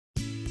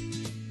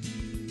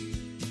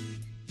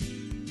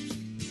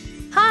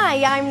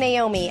Hi, I'm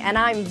Naomi, and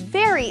I'm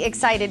very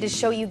excited to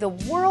show you the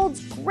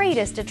world's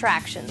greatest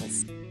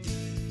attractions.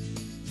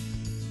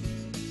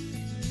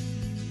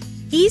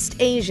 East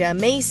Asia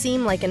may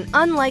seem like an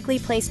unlikely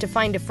place to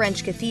find a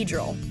French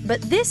cathedral,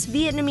 but this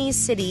Vietnamese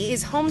city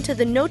is home to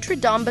the Notre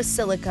Dame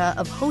Basilica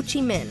of Ho Chi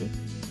Minh.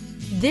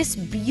 This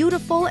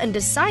beautiful and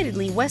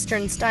decidedly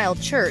Western-style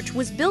church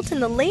was built in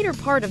the later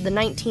part of the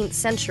 19th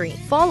century,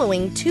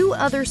 following two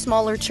other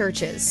smaller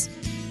churches.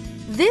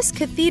 This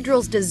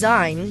cathedral's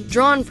design,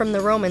 drawn from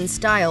the Roman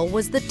style,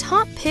 was the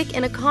top pick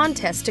in a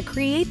contest to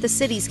create the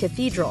city's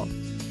cathedral.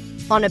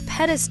 On a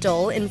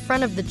pedestal in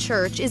front of the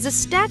church is a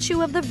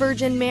statue of the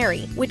Virgin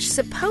Mary, which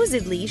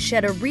supposedly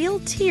shed a real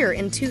tear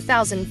in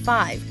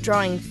 2005,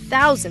 drawing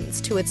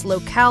thousands to its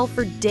locale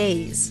for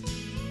days.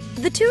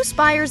 The two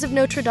spires of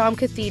Notre Dame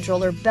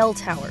Cathedral are bell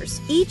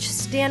towers, each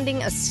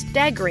standing a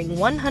staggering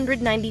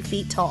 190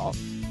 feet tall.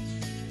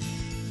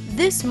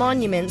 This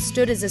monument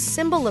stood as a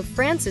symbol of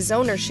France's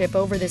ownership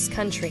over this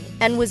country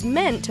and was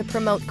meant to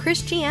promote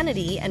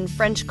Christianity and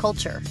French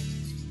culture.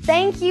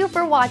 Thank you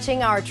for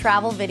watching our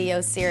travel video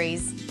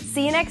series.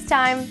 See you next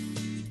time!